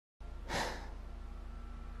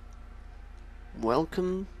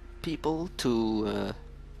welcome people to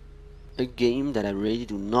a game that I really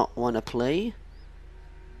do not want to play,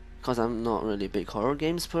 because I'm not really a big horror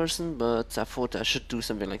games person, but I thought I should do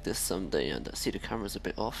something like this someday, and I see the camera's a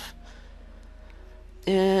bit off.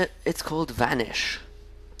 It's called Vanish.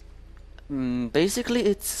 Basically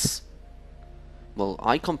it's, well,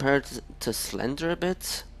 I compared it to Slender a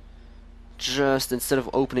bit. Just instead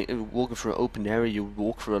of walking through an open area, you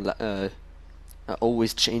walk through a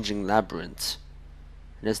always changing labyrinth.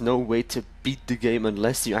 There's no way to beat the game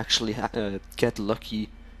unless you actually get lucky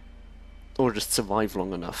or just survive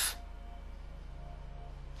long enough.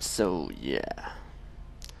 So yeah,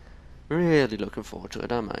 really looking forward to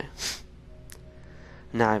it, am I?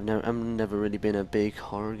 Nah, I've never really been a big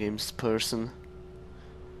horror games person,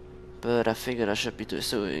 but I figured I should be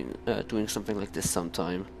doing something like this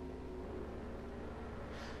sometime.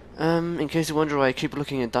 In case you wonder why I keep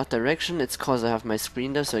looking in that direction, it's cause I have my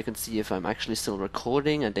screen there so I can see if I'm actually still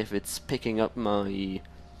recording and if it's picking up my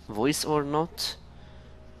voice or not.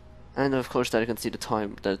 And of course that I can see the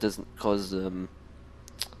time. That doesn't cause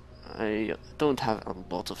I don't have a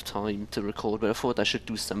lot of time to record, but I thought I should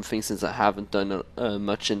do something since I haven't done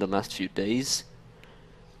much in the last few days.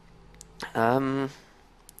 Yeah.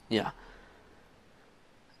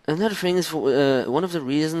 Another thing is, one of the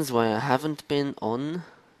reasons why I haven't been on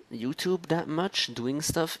YouTube that much doing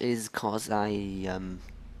stuff is cause how do you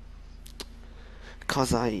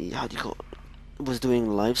call it, was doing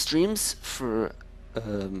live streams for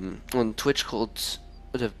on Twitch called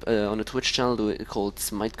on a Twitch channel called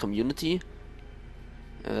Smite Community.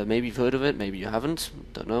 Maybe you've heard of it, maybe you haven't,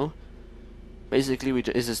 don't know. Basically, we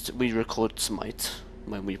record Smite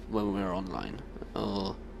when we're online,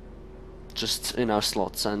 just in our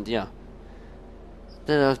slots, and yeah.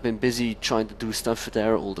 Then I've been busy trying to do stuff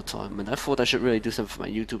there all the time, and I thought I should really do something for my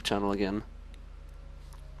YouTube channel again,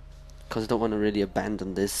 because I don't want to really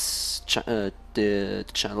abandon this the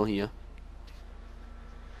channel here.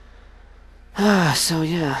 So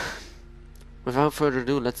yeah, without further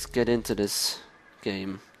ado, let's get into this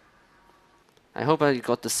game. I hope I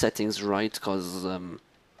got the settings right, cause oh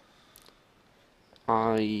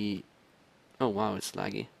wow, it's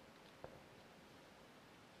laggy.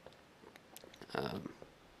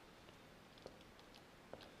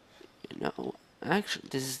 You know, actually,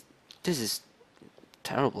 this is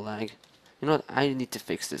terrible lag. You know what? I need to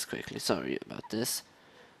fix this quickly. Sorry about this.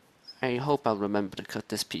 I hope I'll remember to cut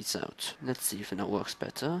this piece out. Let's see if it now works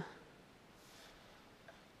better.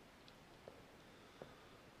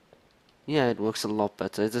 Yeah, it works a lot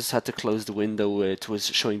better. I just had to close the window where it was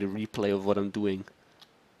showing the replay of what I'm doing.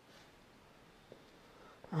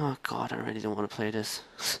 Oh god, I really don't want to play this.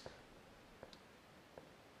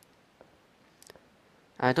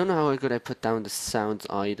 I don't know how good I put down the sounds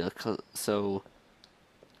either, so...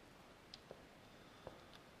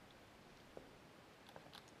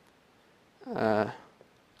 I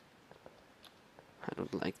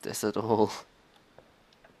don't like this at all.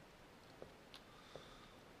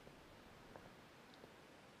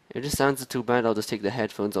 If this sounds too bad, I'll just take the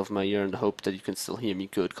headphones off my ear and hope that you can still hear me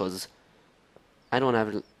good, cause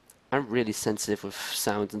I'm really sensitive with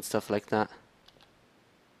sounds and stuff like that.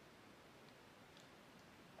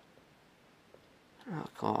 Oh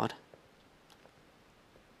god.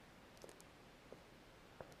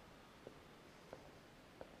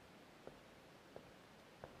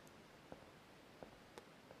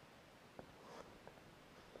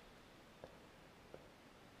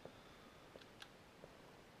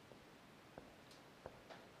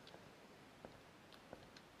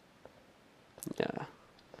 Yeah.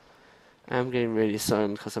 I'm getting really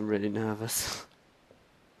silent because I'm really nervous.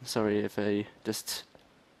 I'm sorry if I just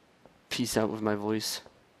peace out with my voice.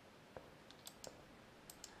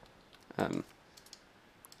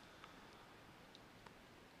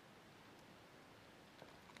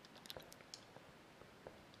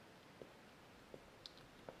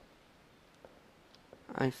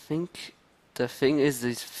 I think the thing is,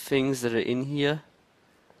 these things that are in here,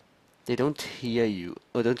 they don't hear you,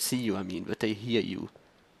 or don't see you, I mean, but they hear you.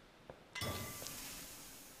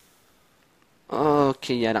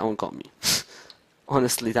 Okay, yeah, that one got me.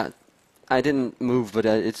 Honestly, that I didn't move, but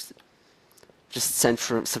it's just sent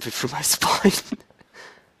something through my spine.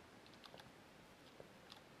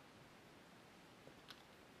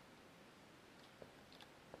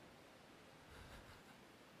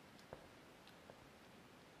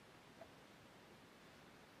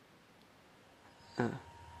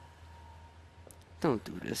 Don't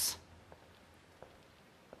do this,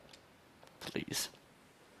 please.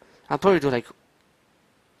 I'll probably do like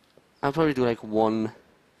one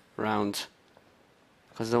round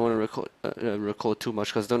because I don't want to record too much,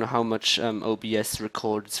 because I don't know how much OBS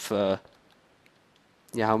records for,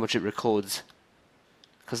 yeah, how much it records.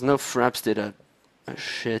 Because no Fraps did a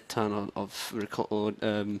shit ton of record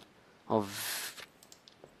of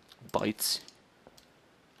bytes.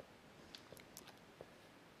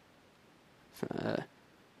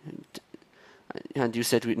 And you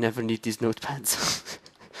said we'd never need these notepads.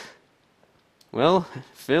 Well,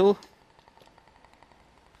 Phil.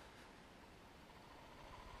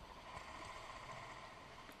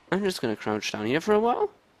 I'm just gonna crouch down here for a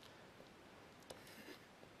while.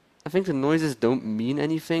 I think the noises don't mean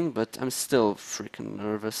anything, but I'm still freaking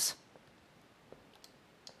nervous.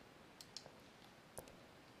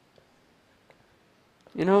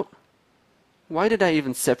 You know, why did I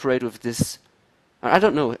even separate with this? I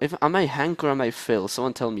don't know. Am I Hank or am I Phil?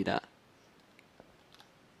 Someone tell me that.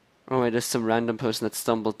 Oh wait, there's some random person that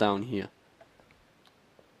stumbled down here.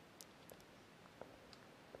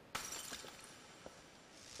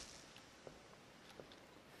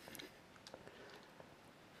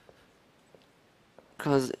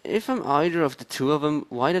 Because if I'm either of the two of them,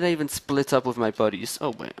 why did I even split up with my buddies?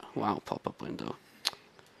 Oh wait, wow, pop-up window.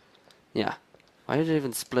 Yeah, why did I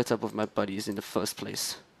even split up with my buddies in the first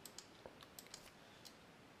place?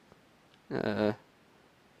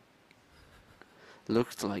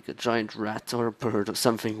 Looked like a giant rat or a bird or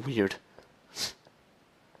something weird.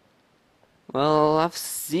 Well, I've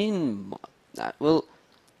seen... well,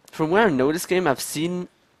 from where I know this game, I've seen...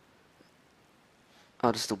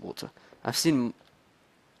 Oh, just the water. I've seen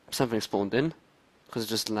something spawned in, because it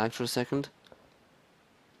just lagged for a second.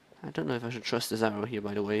 I don't know if I should trust this arrow here,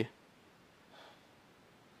 by the way.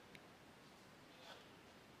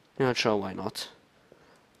 I'm not sure why not.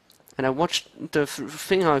 And I watched, the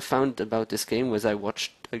thing I found about this game was I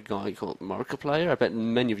watched a guy called Markiplier. I bet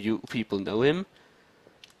many of you people know him.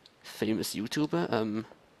 Famous YouTuber.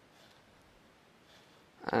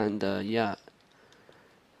 Yeah.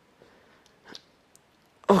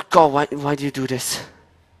 Oh god, why do you do this?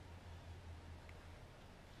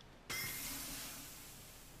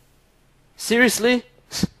 Seriously?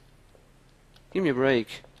 Give me a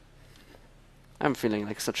break. I'm feeling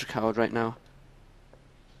like such a coward right now.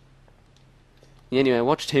 Anyway, I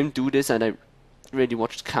watched him do this, and I really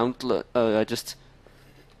watched I just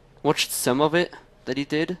watched some of it that he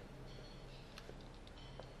did.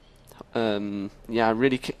 Yeah,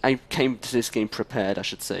 I came to this game prepared, I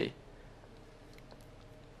should say.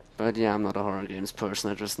 But yeah, I'm not a horror games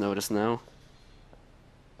person, I just noticed now.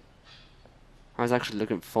 I was actually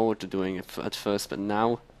looking forward to doing it at first, but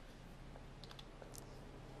now...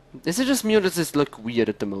 Is it just me or does this look weird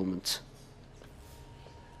at the moment?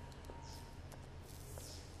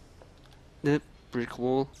 The brick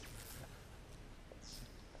wall.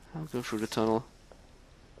 I'll go through the tunnel.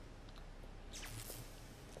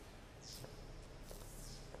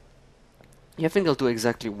 Yeah, I think I'll do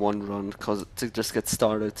exactly one run, to just get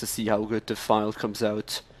started, to see how good the file comes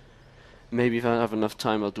out. Maybe if I have enough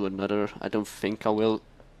time I'll do another. I don't think I will.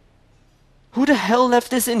 Who the hell left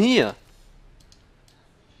this in here?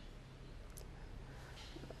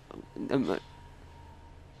 You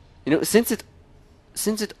know, since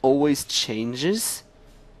it always changes,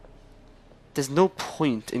 there's no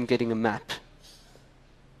point in getting a map.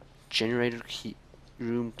 Generator key,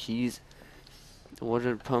 room keys,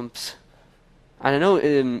 water pumps. I don't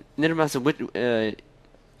know. Never matter which.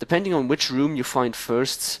 Depending on which room you find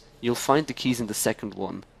first, you'll find the keys in the second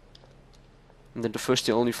one. And then the first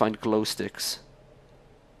you'll only find glow sticks.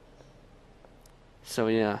 So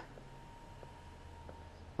yeah.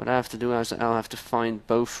 What I have to do is I'll have to find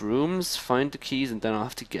both rooms, find the keys, and then I'll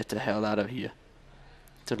have to get the hell out of here.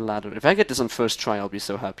 To the ladder. If I get this on first try, I'll be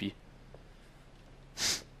so happy.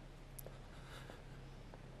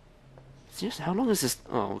 Seriously, how long is this?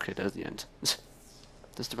 Oh, okay, there's the end.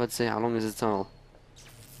 Just about to say, how long is this tunnel?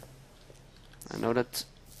 I know that...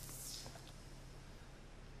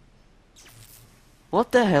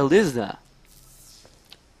 What the hell is that?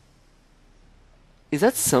 Is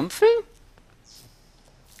that something?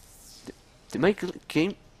 Did my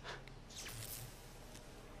game...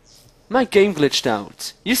 My game glitched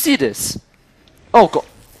out. You see this? Oh god.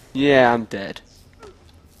 Yeah, I'm dead.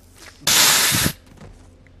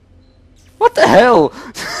 What the hell?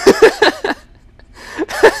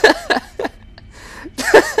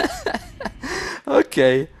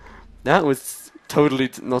 Okay. That was totally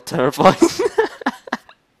not terrifying.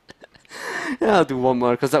 Yeah, I'll do one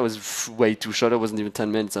more, because that was way too short. It wasn't even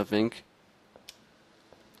 10 minutes, I think.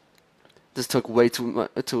 This took way too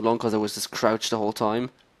long, because I was just crouched the whole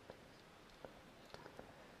time.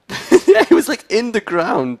 Yeah, he was like in the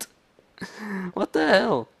ground. What the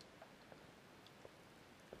hell?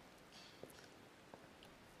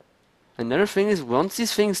 Another thing is, once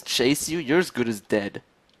these things chase you, you're as good as dead.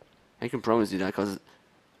 I can promise you that, because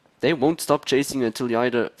they won't stop chasing you until you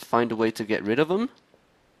either find a way to get rid of them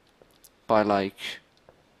by, like,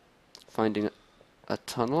 finding a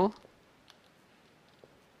tunnel,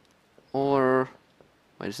 or...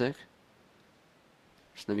 Wait a sec.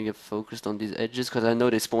 Just let me get focused on these edges, because I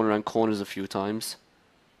know they spawn around corners a few times.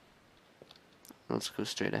 Let's go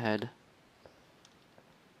straight ahead.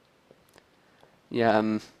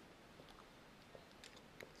 Yeah,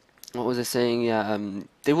 what was I saying? Yeah,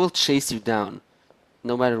 they will chase you down,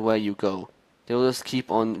 no matter where you go. They will just keep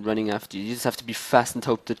on running after you. You just have to be fast and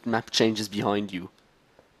hope that map changes behind you.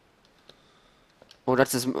 Or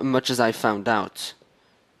that's as much as I found out.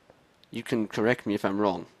 You can correct me if I'm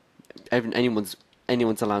wrong. Anyone's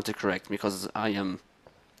allowed to correct me, because I am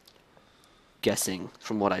guessing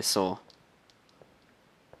from what I saw.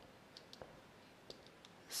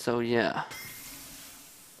 So yeah.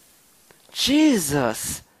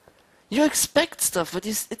 Jesus! You expect stuff, but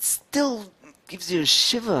it still gives you a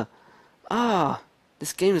shiver. Ah,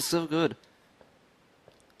 this game is so good.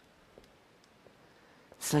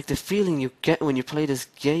 It's like the feeling you get when you play this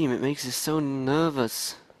game. It makes you so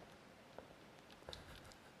nervous.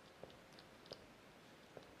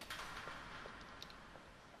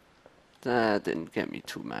 That didn't get me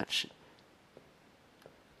too much.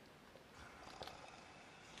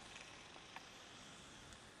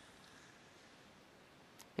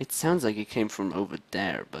 It sounds like it came from over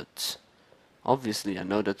there, but obviously I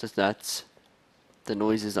know that the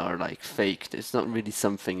noises are like faked. It's not really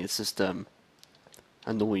something, it's just a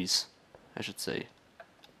noise, I should say.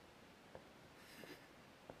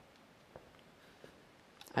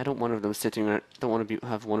 I don't want them sitting around, don't want to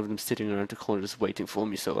have one of them sitting around the corner just waiting for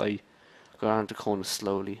me, so I go around the corner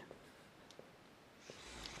slowly.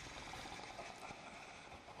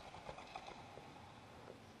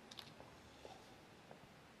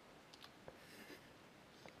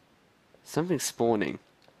 Something's spawning.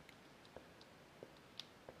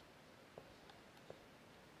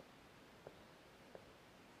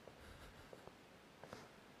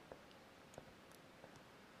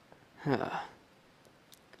 Huh.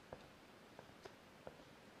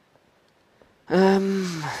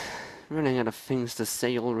 Running out of things to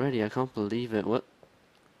say already. I can't believe it. What?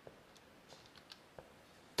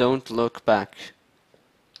 Don't look back.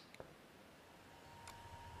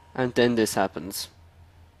 And then this happens.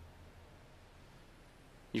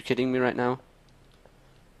 You kidding me right now?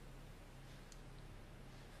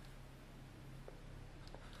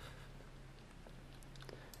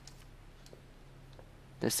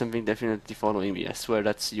 There's something definitely following me. I swear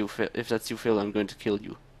that's you. If that's you, Phil, I'm going to kill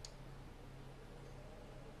you.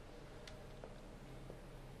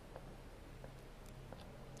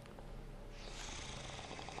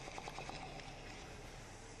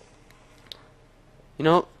 You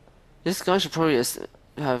know, this guy should probably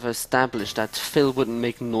have established that Phil wouldn't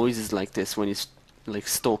make noises like this when he's like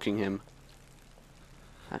stalking him.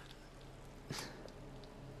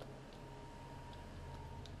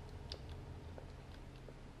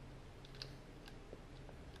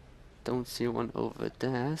 Don't see one over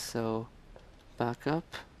there, so back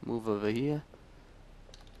up, move over here.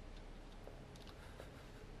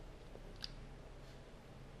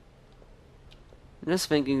 I'm just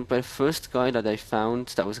thinking, by the first guy that I found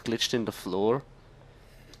that was glitched in the floor,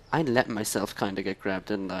 I let myself kinda get grabbed,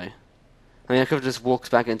 didn't I? I mean, I could have just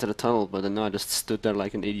walked back into the tunnel, but then no, I just stood there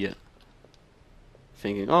like an idiot.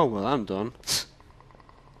 Thinking, oh well, I'm done.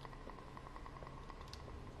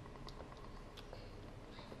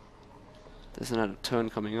 There's another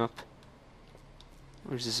turn coming up.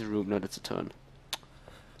 Or is this a room? No, that's a turn.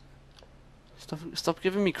 Stop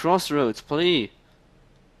giving me crossroads, please!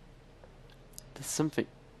 There's something.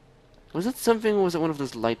 Was it something, or was it one of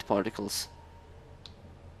those light particles?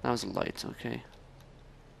 That was a light, okay.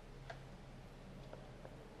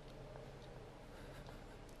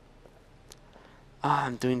 Ah,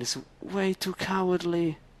 I'm doing this way too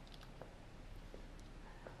cowardly.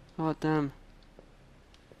 God damn.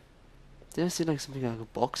 Did I see like something like a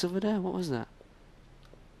box over there? What was that?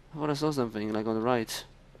 I thought I saw something like on the right.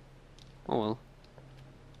 Oh well.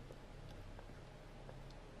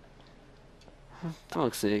 For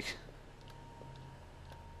fuck's sake.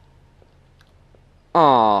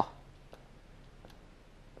 Ah.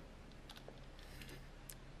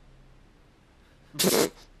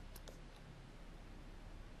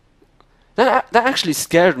 That actually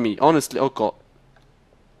scared me, honestly. Oh god.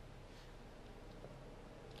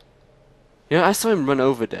 Yeah, I saw him run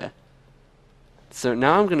over there. So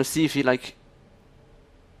now I'm gonna see if he like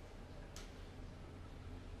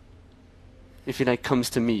comes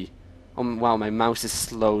to me. Oh wow, my mouse is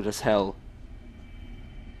slow as hell.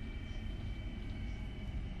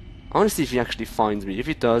 I want to see if he actually finds me. If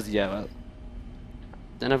he does, yeah, well,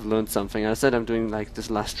 then I've learned something. I said I'm doing like this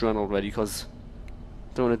last run already because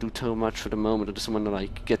I don't want to do too much for the moment. I just want to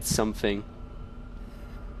like get something.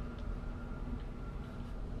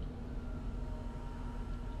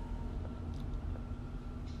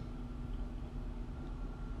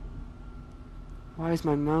 Why is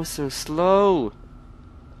my mouse so slow?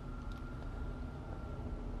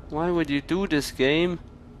 Why would you do this, game?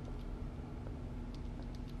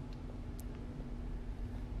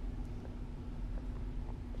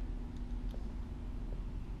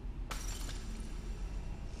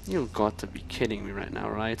 You've got to be kidding me right now,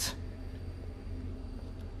 right?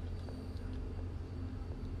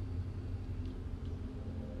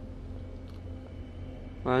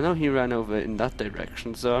 Well, I know he ran over in that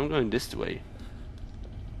direction, so I'm going this way.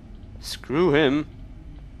 Screw him.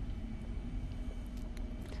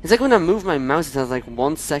 It's like when I move my mouse, it has like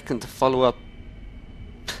 1 second to follow up.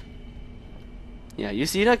 Yeah, you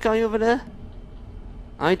see that guy over there?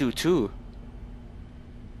 I do too.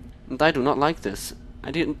 And I do not like this. I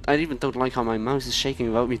even don't like how my mouse is shaking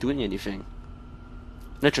without me doing anything.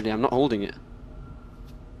 Literally, I'm not holding it.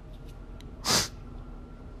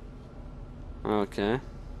 Okay.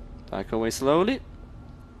 Back away slowly.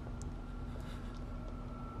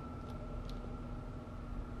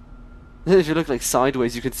 If you look like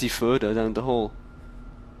sideways, you can see further down the hole.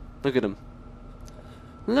 Look at them.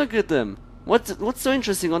 Look at them. What's so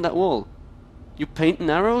interesting on that wall? You painting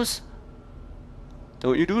arrows?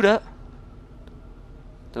 Don't you do that?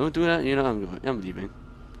 Don't do that. You know I'm leaving.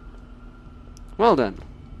 Well then.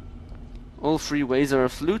 All 3 ways are a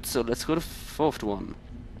flute, so let's go to the 4th one.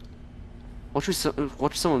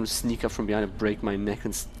 Watch someone sneak up from behind and break my neck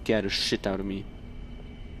and scare the shit out of me.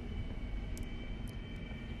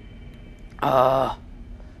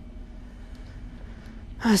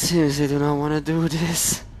 I seriously do not want to do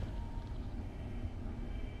this.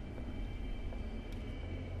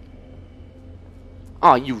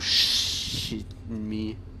 Oh, you shitting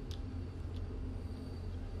me.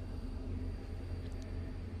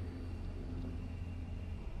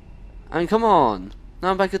 I mean, come on.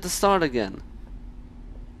 Now I'm back at the start again.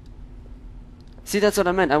 See, that's what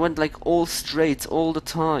I meant. I went like all straight all the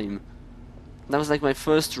time. That was like my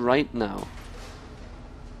first right now.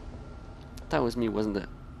 That was me, wasn't it?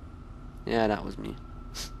 Yeah, that was me.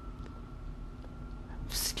 I'm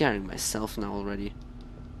scaring myself now already.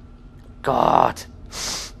 God!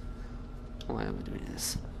 Why am I doing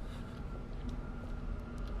this?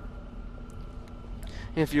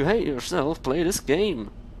 If you hate yourself, play this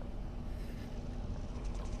game.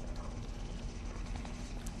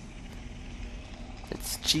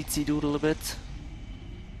 Let's cheatsy doodle a bit.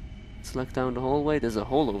 Let's look down the hallway. There's a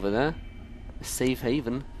hole over there. A safe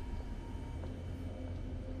haven.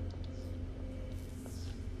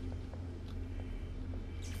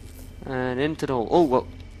 And into the hole. Oh, well.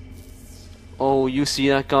 Oh, you see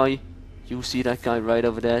that guy? You see that guy right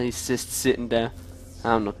over there? He's just sitting there.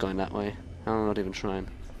 I'm not going that way. I'm not even trying.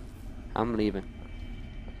 I'm leaving.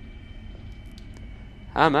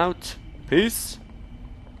 I'm out. Peace.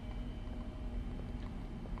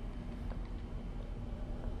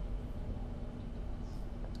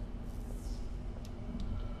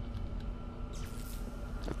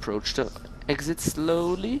 Approach the exit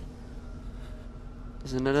slowly.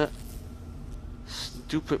 There's another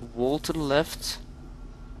stupid wall to the left.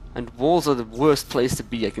 And walls are the worst place to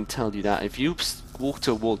be, I can tell you that. If you walk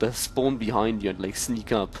to a wall, they'll spawn behind you and like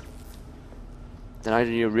sneak up. Then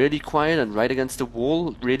either you're really quiet and right against the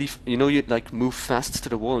wall, really, you know, you like move fast to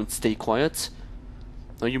the wall and stay quiet,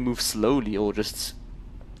 or you move slowly, or just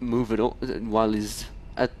move it while he's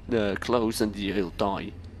at close and he'll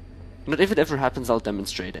die. But if it ever happens, I'll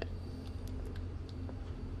demonstrate it.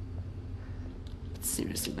 But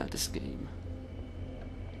seriously, not this game.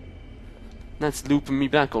 That's looping me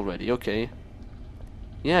back already, okay.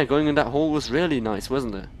 Yeah, going in that hole was really nice,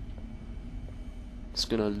 wasn't it? It's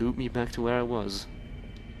gonna loop me back to where I was.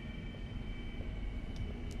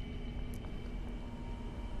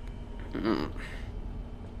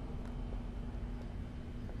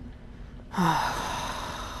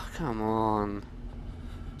 Come on.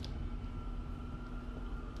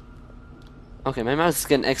 Okay, my mouse is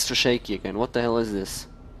getting extra shaky again. What the hell is this?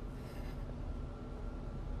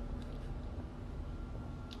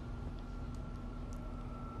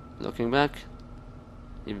 Looking back,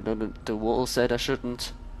 even though the wall said I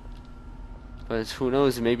shouldn't. But who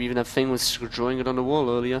knows, maybe even that thing was drawing it on the wall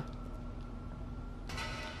earlier.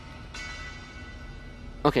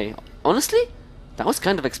 Okay, honestly, that was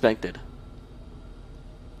kind of expected.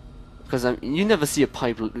 Because you never see a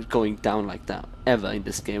pipe going down like that, ever, in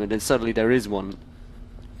this game, and then suddenly there is one.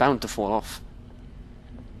 Bound to fall off.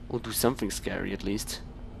 Or do something scary, at least.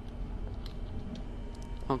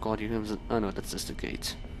 Oh god, here comes a... Oh no, that's just a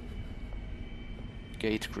gate.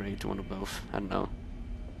 Gate, grate, one of both. I don't know.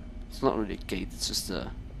 It's not really a gate, it's just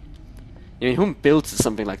a... I mean, who builds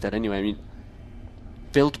something like that anyway? I mean,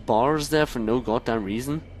 build bars there for no goddamn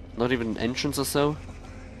reason? Not even an entrance or so?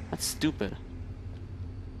 That's stupid.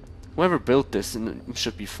 Whoever built this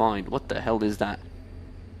should be fined. What the hell is that?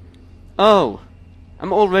 Oh!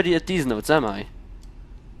 I'm already at these notes, am I?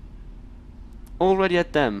 Already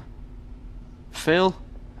at them. Phil?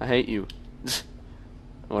 I hate you.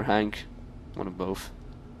 Or Hank. One of both.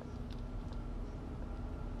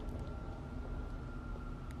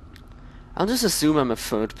 I'll just assume I'm a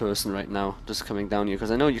third person right now, just coming down here, because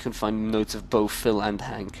I know you can find notes of both Phil and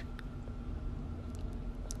Hank.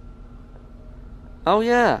 Oh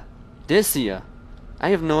yeah! This here. I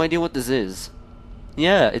have no idea what this is.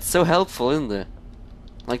 Yeah, it's so helpful, isn't it?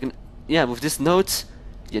 Like, yeah, with this note,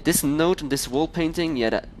 yeah, this note and this wall painting,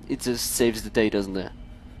 yeah, it just saves the day, doesn't it?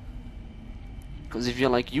 Because if you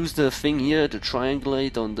like use the thing here to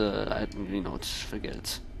triangulate on the, you know, forget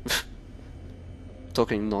it.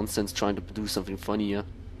 Talking nonsense, trying to do something funny here,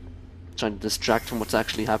 trying to distract from what's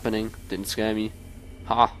actually happening. Didn't scare me.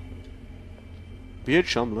 Ha!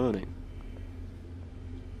 Bitch, I'm learning.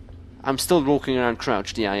 I'm still walking around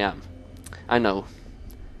crouched, yeah I am. I know.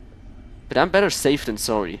 But I'm better safe than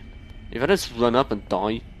sorry. If I just run up and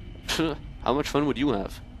die, how much fun would you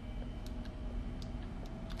have?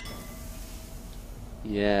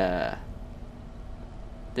 Yeah.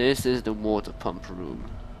 This is the water pump room.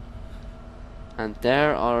 And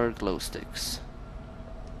there are glow sticks.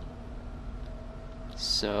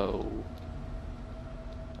 So...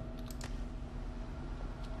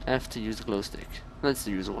 I have to use the glow stick. Let's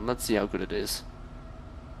use one. Let's see how good it is.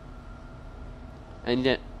 And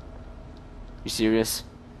yet, you serious?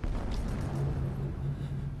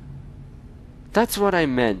 That's what I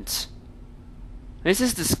meant. This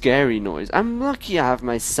is the scary noise. I'm lucky I have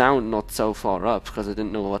my sound not so far up because I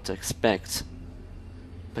didn't know what to expect.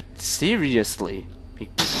 But seriously.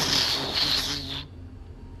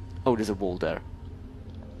 Oh, there's a wall there.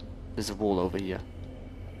 There's a wall over here.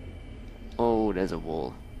 Oh, there's a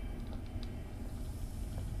wall.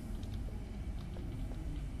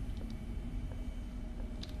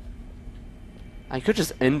 I could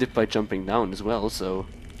just end it by jumping down as well, so...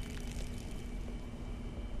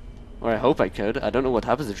 Or I hope I could. I don't know what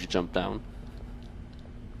happens if you jump down.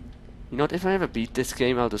 You know what, if I ever beat this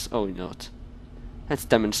game, I'll just... Oh, you know what. Let's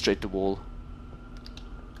demonstrate the wall.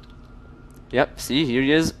 Yep, see, here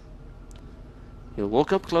he is. He'll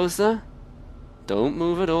walk up closer. Don't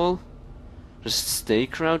move at all. Just stay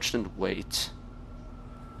crouched and wait.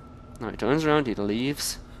 Now he turns around, he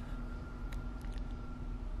leaves.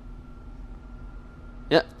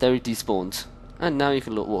 Yeah, there he despawned. And now you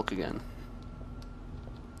can walk again.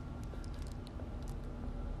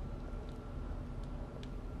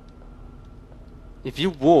 If you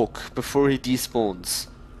walk before he despawns,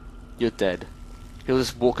 you're dead. He'll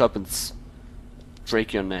just walk up and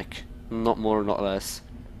break your neck. Not more, not less.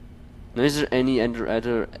 Now, is there any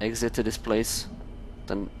other exit to this place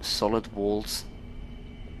than solid walls?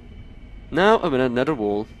 Now I'm in another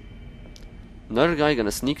wall. Another guy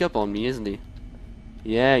gonna sneak up on me, isn't he?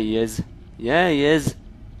 Yeah, he is. Yeah, he is.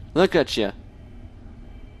 Look at ya.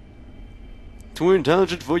 Too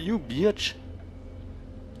intelligent for you, bitch.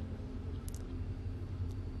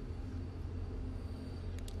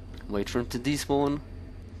 Wait for him to despawn.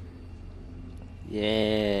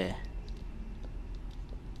 Yeah.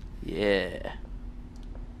 Yeah.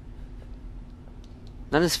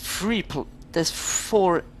 Now there's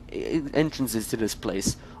 4 entrances to this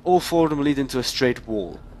place. All 4 of them lead into a straight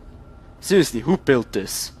wall. Seriously, who built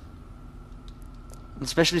this?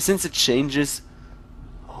 Especially since it changes.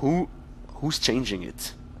 Who's changing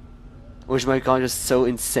it? Or is my guy just so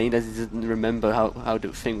insane that he doesn't remember how the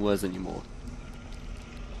thing was anymore?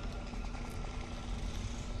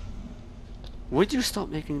 Would you stop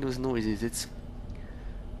making those noises? It's...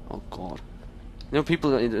 Oh god. You know,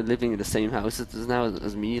 people are living in the same house as now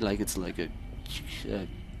as me, like it's like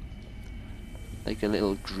a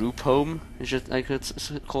little group home, I could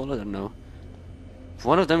call it, I don't know. If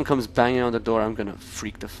one of them comes banging on the door, I'm gonna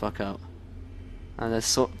freak the fuck out. And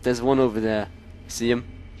there's one over there. See him?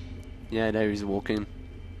 Yeah, there he's walking.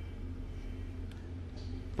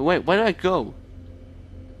 But wait, where did I go?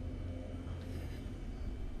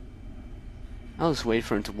 I'll just wait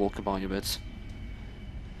for him to walk by a bit.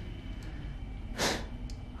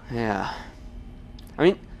 Yeah. I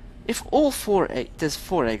mean, If all there's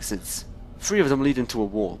 4 exits, 3 of them lead into a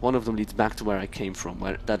wall, 1 of them leads back to where I came from,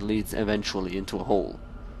 where that leads eventually into a hole.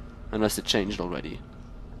 Unless it changed already.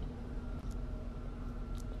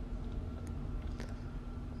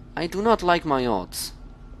 I do not like my odds.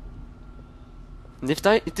 And if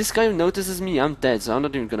this guy notices me, I'm dead, so I'm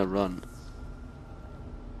not even gonna run.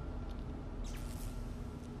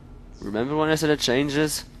 Remember when I said it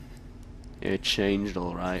changes? It changed,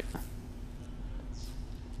 alright.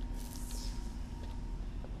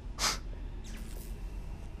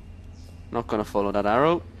 Not gonna follow that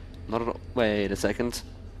arrow. Not at all. Wait a second.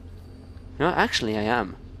 No, actually I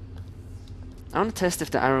am. I wanna test if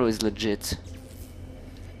the arrow is legit.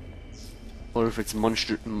 Or if it's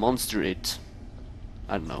monster it.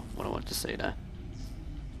 I don't know what I want to say there.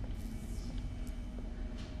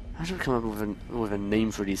 I should come up with a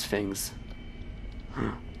name for these things.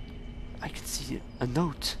 I can see a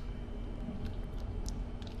note.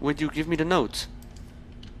 Would you give me the note?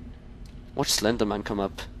 Watch Slenderman come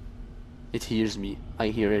up. It hears me. I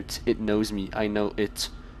hear it. It knows me. I know it.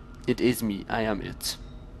 It is me. I am it.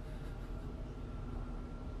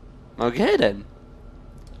 Okay then.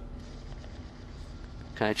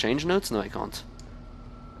 Can I change notes? No, I can't.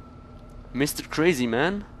 Mr. Crazy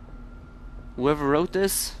Man? Whoever wrote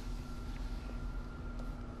this?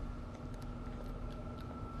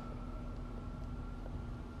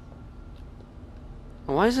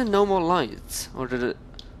 Why is there no more lights? Or did it...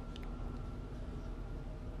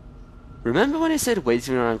 Remember when I said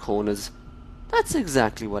waiting around corners? That's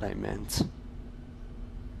exactly what I meant.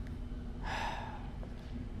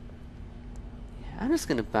 I'm just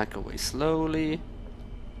gonna back away slowly.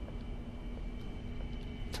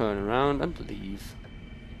 Turn around and leave.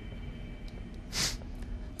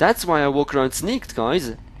 That's why I walk around sneaked,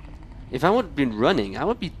 guys. If I would have been running, I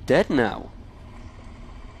would be dead now.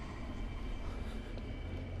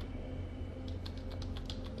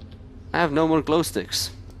 I have no more glow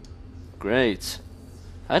sticks. Great.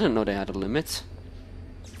 I didn't know they had a limit.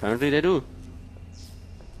 Apparently they do.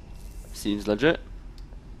 Seems legit.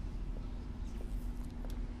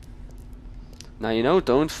 Now you know,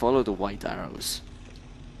 don't follow the white arrows.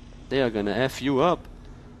 They are gonna F you up.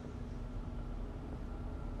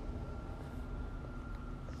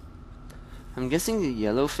 I'm guessing the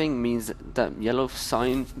yellow thing means that yellow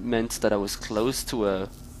sign meant that I was close to a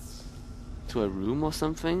room or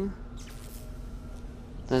something.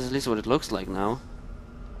 That's at least what it looks like now.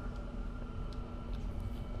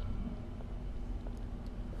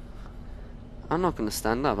 I'm not gonna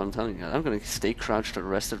stand up, I'm telling you. I'm gonna stay crouched for the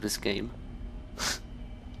rest of this game.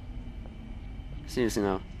 Seriously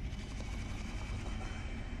now.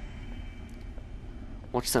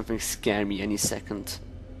 Watch something scare me any second.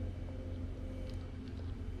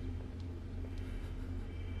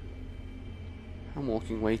 I'm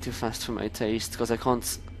walking way too fast for my taste because I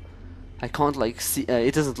can't like see.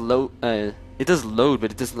 It doesn't load. It does load,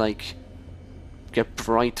 but it doesn't like get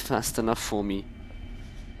bright fast enough for me.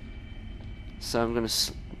 So I'm gonna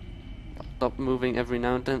stop moving every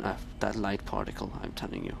now and then. That light particle, I'm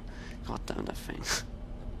telling you. God damn that thing.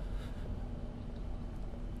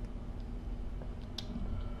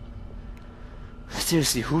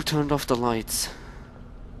 Seriously, who turned off the lights?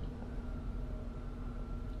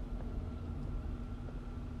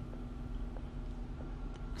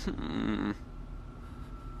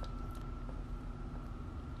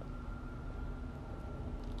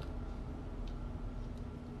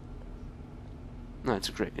 No, it's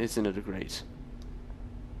a grate. It's in a grate.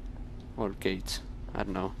 Or gate. I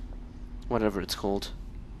don't know. Whatever it's called.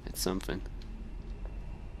 It's something.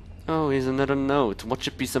 Oh, here's another note. Watch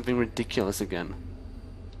it be something ridiculous again.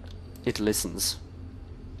 It listens.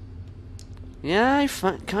 Yeah, I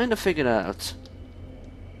kind of figured it out.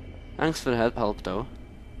 Thanks for the help though.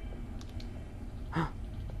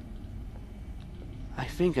 I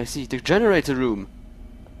think I see the generator room.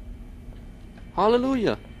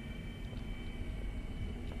 Hallelujah.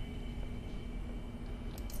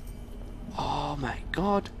 Oh my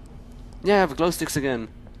god. Yeah, I have glow sticks again.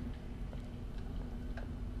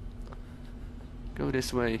 Go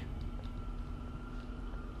this way.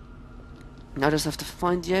 Now I just have to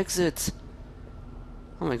find the exit.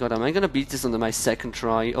 Oh my god, am I gonna beat this on my second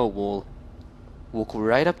try? Oh, wall. Walk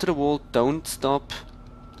right up to the wall, don't stop.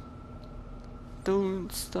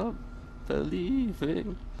 Don't stop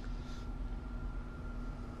believing.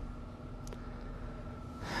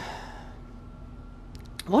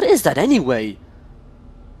 What is that anyway?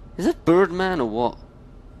 Is it Birdman or what?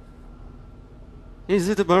 Is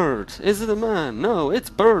it a bird? Is it a man? No, it's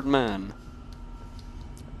Birdman.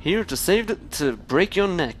 Here to break your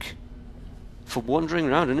neck for wandering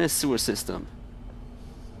around in a sewer system.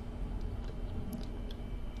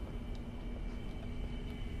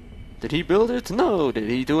 Did he build it? No. Did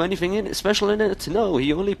he do anything special in it? No,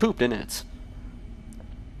 he only pooped in it.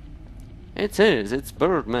 It's his. It's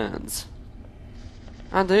Birdman's.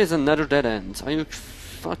 And there's another dead end. Are you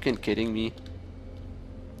fucking kidding me?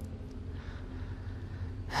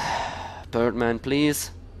 Birdman,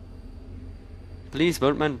 please. Please,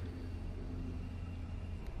 Birdman.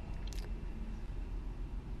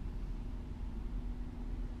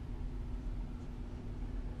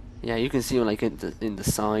 Yeah, you can see him like in the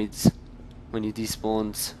sides when he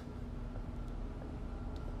despawns.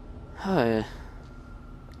 Hi.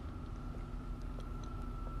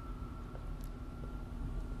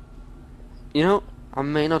 You know, I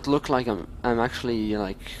may not look like I'm actually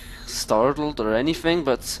like startled or anything,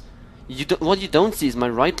 but what you don't see is my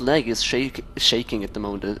right leg is shaking at the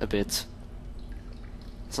moment a bit.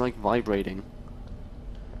 It's like vibrating.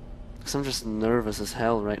 Cause I'm just nervous as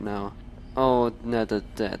hell right now. Oh, another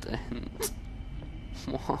dead end.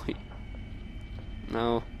 Why?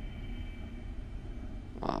 No.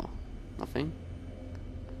 Wow. Nothing.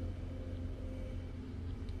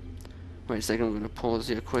 Wait a second, I'm gonna pause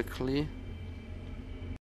here quickly.